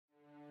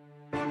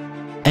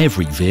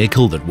Every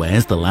vehicle that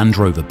wears the Land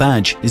Rover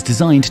badge is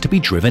designed to be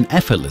driven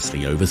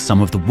effortlessly over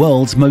some of the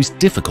world's most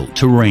difficult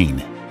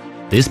terrain.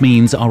 This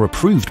means our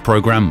approved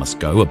program must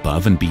go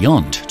above and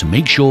beyond to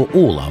make sure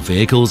all our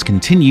vehicles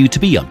continue to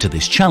be up to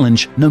this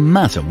challenge no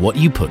matter what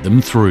you put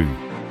them through.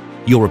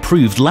 Your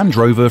approved Land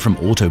Rover from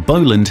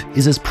Autoboland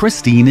is as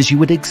pristine as you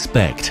would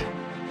expect.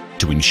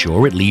 To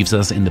ensure it leaves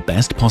us in the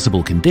best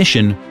possible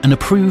condition, an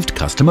approved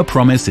customer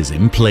promise is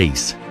in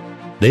place.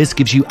 This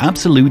gives you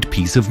absolute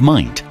peace of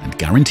mind and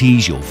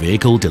guarantees your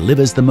vehicle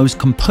delivers the most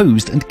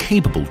composed and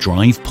capable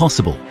drive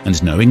possible.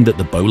 And knowing that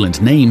the Boland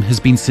name has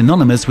been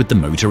synonymous with the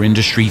motor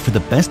industry for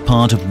the best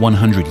part of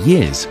 100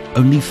 years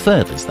only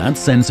furthers that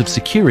sense of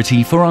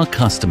security for our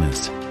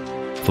customers.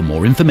 For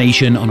more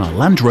information on our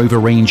Land Rover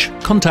range,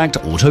 contact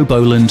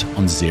Autoboland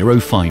on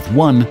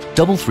 051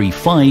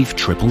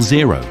 335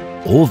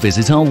 000 or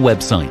visit our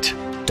website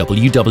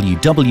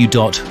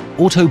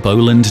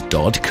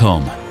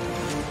www.autoboland.com.